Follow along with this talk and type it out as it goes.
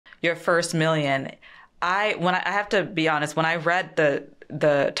your first million. I have to be honest, when I read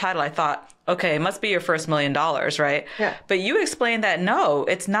the title, I thought, okay, it must be your first $1 million, right? Yeah. But you explained that no,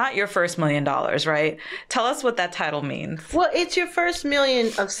 it's not your first $1 million, right? Tell us what that title means. Well, it's your first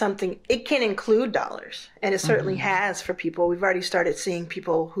million of something. It can include dollars, and it certainly has for people. We've already started seeing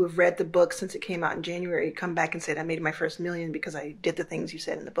people who have read the book since it came out in January come back and said, I made my first million because I did the things you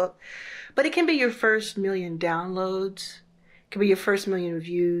said in the book. But it can be your first million downloads. It could be your first million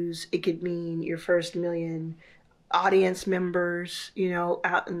views. It could mean your first million audience members,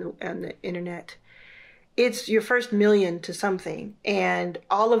 out on the internet. It's your first million to something, and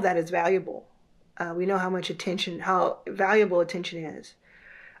all of that is valuable. We know how valuable attention is.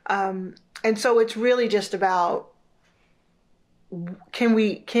 And so it's really just about, can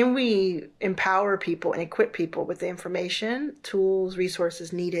we empower people and equip people with the information, tools,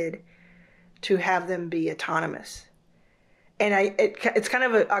 resources needed to have them be autonomous? And it's kind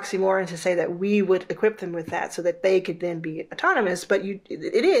of an oxymoron to say that we would equip them with that so that they could then be autonomous. But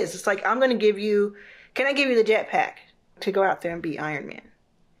it is. It's like, can I give you the jetpack to go out there and be Iron Man?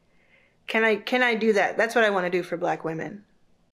 Can I do that? That's what I want to do for Black women.